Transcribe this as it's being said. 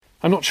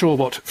I'm not sure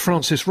what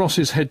Francis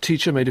Ross's head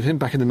teacher made of him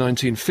back in the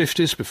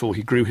 1950s before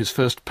he grew his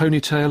first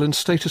ponytail and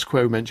status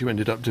quo meant you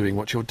ended up doing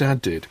what your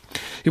dad did.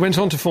 He went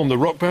on to form the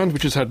Rock Band,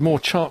 which has had more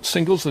chart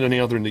singles than any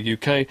other in the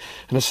UK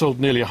and has sold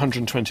nearly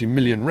 120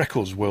 million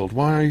records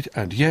worldwide,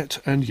 and yet,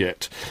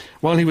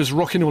 while he was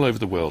rocking all over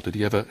the world, did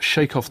he ever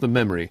shake off the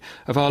memory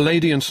of Our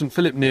Lady and St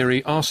Philip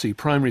Neri RC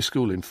Primary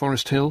School in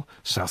Forest Hill,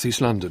 South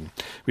East London.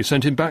 We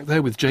sent him back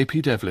there with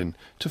JP Devlin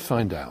to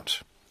find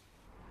out.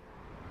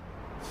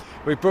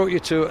 We brought you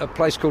to a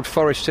place called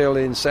Forest Hill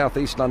in South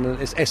East London.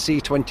 It's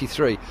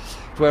SE23,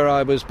 where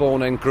I was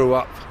born and grew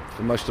up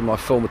for most of my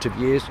formative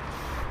years.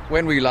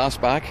 When were you last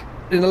back?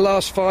 In the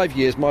last 5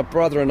 years, my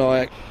brother and I,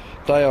 a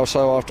day or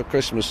so after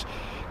Christmas,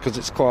 because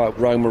it's quiet,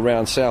 roam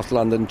around South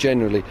London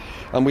generally,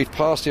 and we've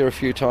passed here a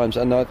few times,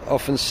 and I've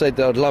often said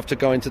that I'd love to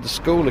go into the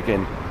school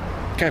again.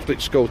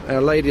 Catholic school,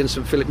 Our Lady and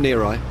St Philip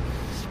Neri,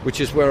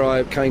 which is where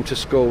I came to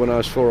school when I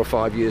was 4 or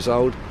 5 years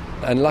old.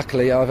 And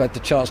luckily I've had the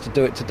chance to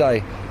do it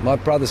today. My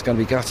brother's going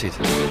to be gutted.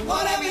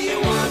 Whatever you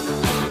want,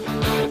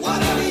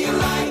 whatever you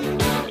like,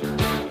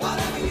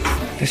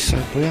 It's so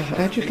brilliant.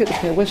 How'd you get the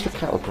car? Where's the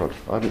cattle prod?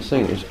 I haven't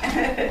seen it.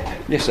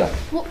 Yes, sir.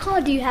 What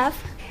car do you have?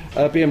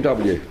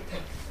 BMW.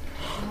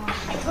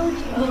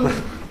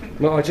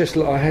 No, I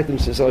had them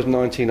since I was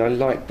 19. I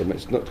like them.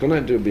 It's not going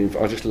to do with being.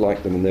 I just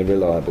like them and they're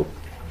reliable.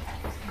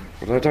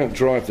 But I don't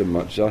drive them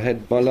much. I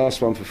had my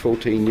last one for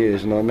 14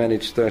 years and I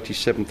managed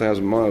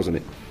 37,000 miles in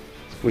it,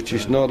 which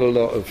is not a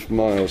lot of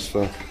miles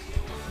for...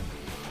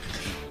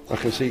 I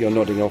can see you're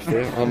nodding off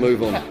there. I'll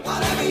move on.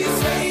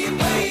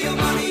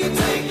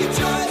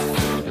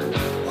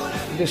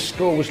 This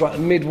school was like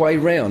midway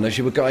round as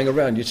you were going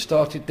around. You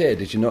started there,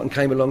 did you not, and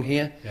came along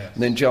here? Yes.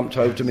 And then jumped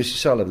over to Mrs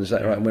Sullivan, is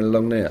that right, and went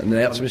along there? And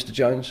then out to Mr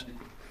Jones?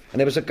 And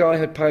there was a guy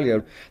who had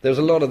polio. There was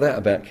a lot of that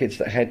about kids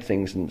that had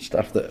things and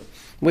stuff that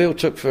we all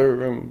took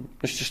for...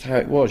 it's just how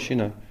it was, you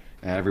know.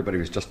 Everybody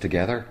was just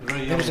together.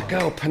 There was a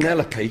girl,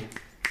 Penelope.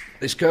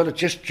 This girl had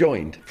just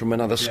joined from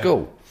another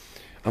school,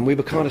 and we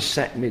were kind of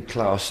sat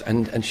mid-class,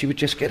 and she would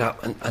just get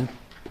up and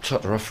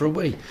totter off for a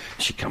wee.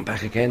 She'd come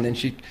back again, and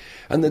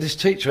this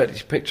teacher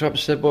actually picked her up and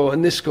said, well,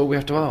 in this school we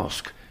have to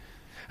ask.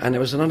 And there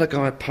was another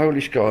guy, a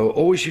Polish guy, who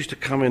always used to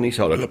come in, he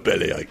said, I've got a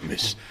bellyache,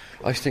 miss.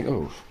 I used to think,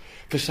 oh,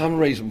 for some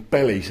reason,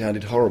 belly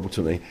sounded horrible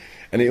to me,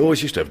 and he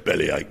always used to have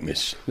bellyache,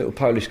 miss. Little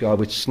Polish guy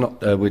with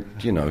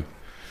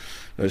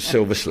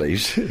silver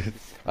sleeves.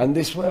 And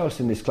this, what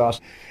else in this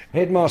class?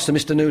 Headmaster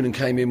Mr Noonan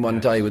came in one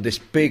day with this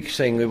big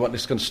thing, they wanted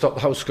to stop the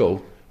whole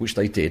school, which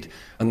they did,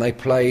 and they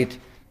played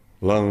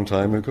Long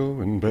Time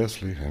Ago in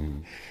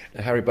Bethlehem.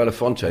 Harry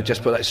Belafonte had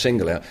just put that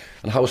single out,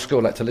 and the whole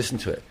school had to listen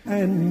to it.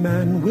 And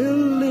man will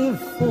live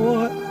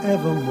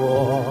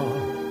forevermore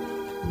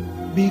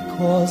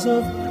because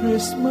of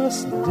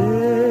Christmas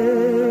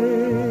Day.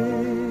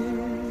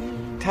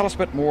 Tell us a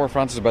bit more,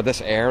 Francis, about this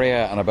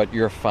area and about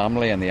your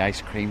family and the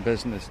ice cream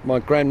business. My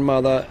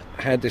grandmother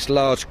had this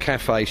large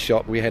cafe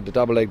shop. We had the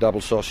double egg,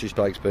 double sausage,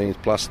 baked beans,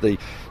 plus the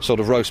sort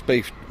of roast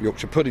beef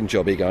Yorkshire pudding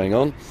jobby going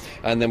on.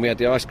 And then we had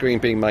the ice cream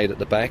being made at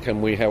the back,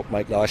 and we helped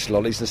make the ice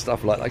lollies and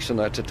stuff like that. So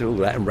I had to do all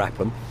that and wrap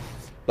them.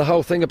 The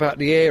whole thing about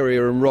the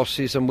area and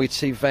Ross's, and we'd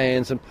see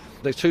vans, and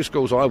the two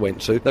schools I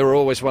went to, there were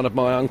always one of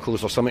my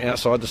uncles or something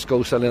outside the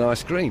school selling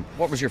ice cream.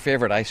 What was your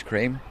favourite ice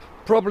cream?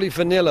 Probably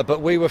vanilla,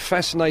 but we were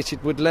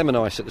fascinated with lemon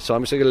ice at the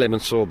time. It's like a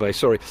lemon sorbet,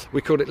 sorry.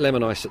 We called it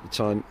lemon ice at the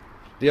time.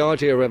 The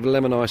idea of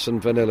lemon ice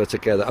and vanilla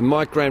together. And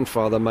my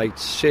grandfather made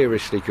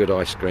seriously good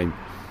ice cream.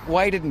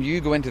 Why didn't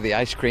you go into the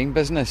ice cream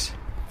business?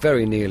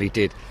 Very nearly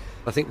did.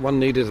 I think one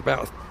needed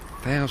about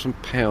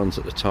 £1,000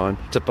 at the time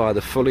to buy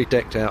the fully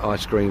decked out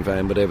ice cream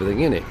van with everything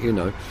in it, you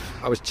know.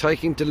 I was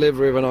taking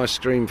delivery of an ice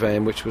cream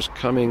van which was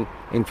coming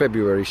in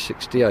February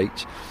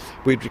 68.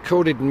 We'd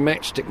recorded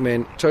Matchstick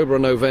Men October or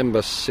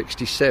November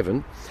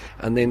 67,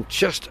 and then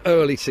just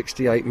early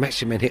 68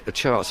 Matchstick Men hit the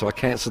chart, so I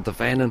cancelled the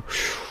van and...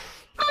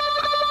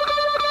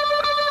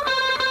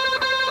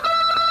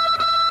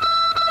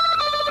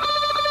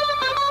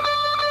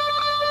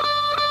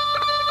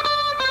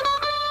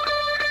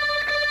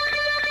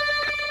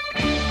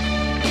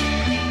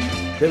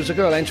 There was a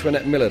girl,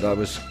 Antoinette Millard,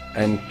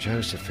 and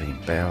Josephine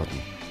Bowden.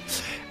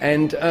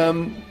 And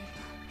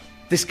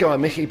this guy,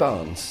 Mickey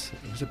Barnes,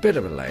 was a bit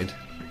of a lad.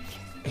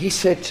 He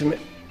said to me...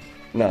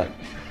 No,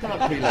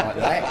 don't be like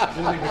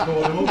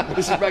that.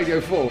 This is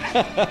Radio 4.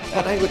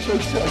 But they were true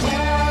stories. When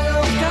I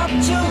look up to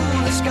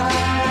the sky,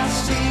 I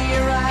see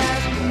your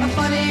eyes, a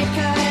funny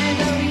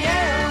kind of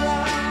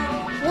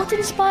yellow. What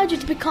inspired you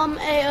to become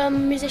a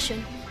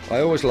musician?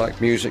 I always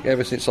liked music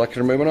ever since I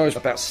can remember. When I was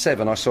about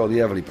 7, I saw the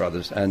Everly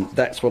Brothers, and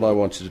that's what I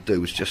wanted to do,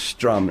 was just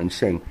strum and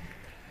sing.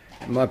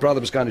 My brother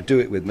was going to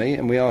do it with me,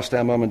 and we asked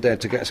our mum and dad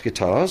to get us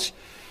guitars.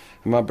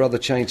 And my brother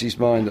changed his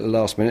mind at the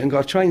last minute and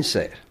got a train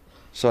set.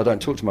 So I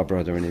don't talk to my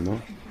brother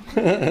anymore.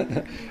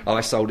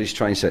 I sold his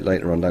train set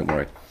later on, don't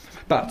worry.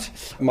 But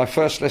my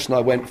first lesson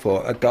I went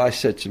for, a guy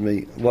said to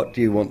me, what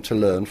do you want to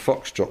learn,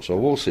 foxtrots or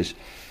waltzes?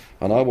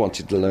 And I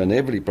wanted to learn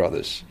Everly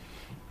Brothers.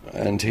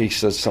 And he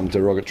says some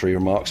derogatory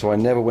remarks, so I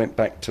never went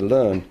back to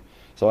learn.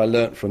 So I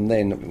learnt from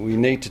then that we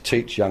need to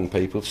teach young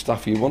people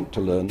stuff you want to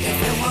learn.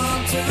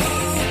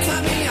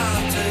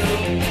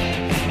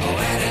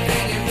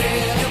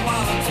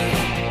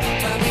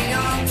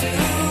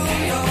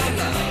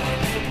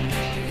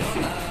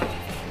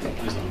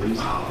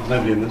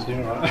 Nobody in this,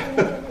 you're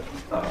right.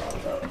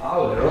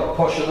 Oh, they're a lot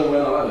posher than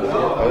when I was here.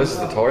 Oh, this is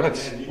the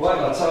toilets. Wait till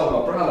I tell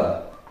my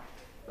brother.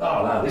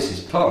 Oh no, this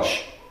is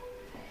posh.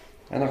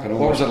 And I can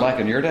What was it like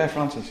in your day,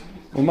 Francis?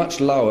 Well, much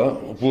lower,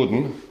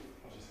 wooden,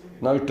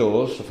 no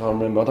doors, if I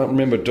remember. I don't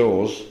remember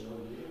doors.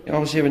 I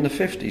was here in the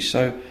 50s,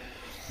 so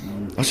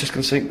I was just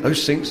going to think,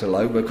 those sinks are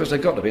low, because they've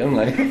got to be, haven't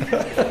they?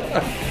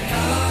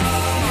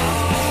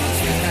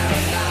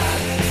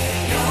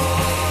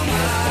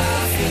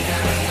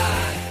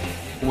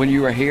 When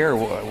you were here,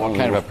 what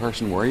kind of a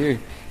person were you?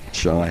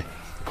 Shy,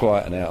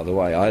 quiet and out of the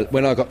way.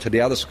 When I got to the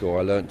other school,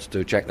 I learnt to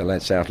do Jack the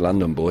Lad South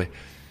London boy.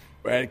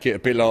 Well, get a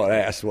bit like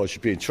that, that's why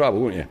you'd be in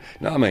trouble, wouldn't you?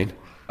 You know what I mean?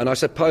 And I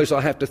suppose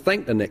I have to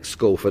thank the next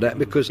school for that,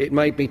 because it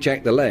made me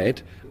Jack the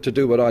Lad to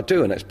do what I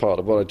do, and that's part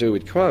of what I do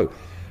with Quo.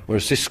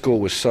 Whereas this school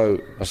was so,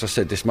 as I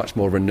said, this much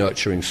more of a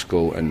nurturing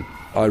school, and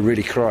I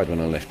really cried when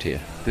I left here.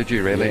 Did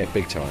you really? Yeah,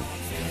 big time.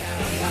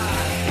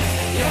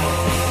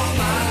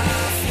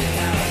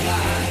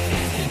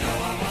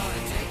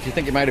 Do you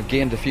think you might have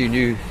gained a few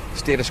new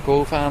Status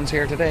Quo fans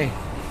here today?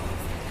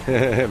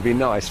 It'd be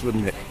nice,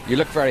 wouldn't it? You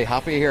look very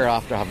happy here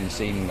after having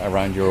seen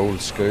around your old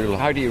school.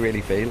 How do you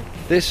really feel?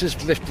 This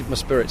has lifted my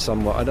spirit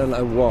somewhat. I don't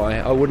know why.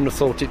 I wouldn't have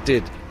thought it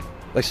did.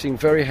 They seem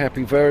very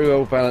happy, very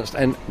well balanced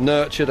and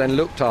nurtured and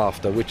looked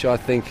after, which I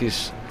think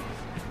is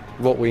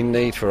what we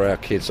need for our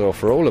kids, or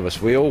for all of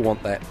us. We all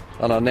want that.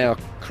 And I now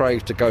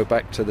crave to go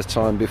back to the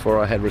time before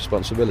I had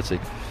responsibility.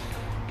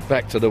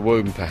 Back to the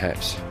womb,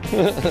 perhaps.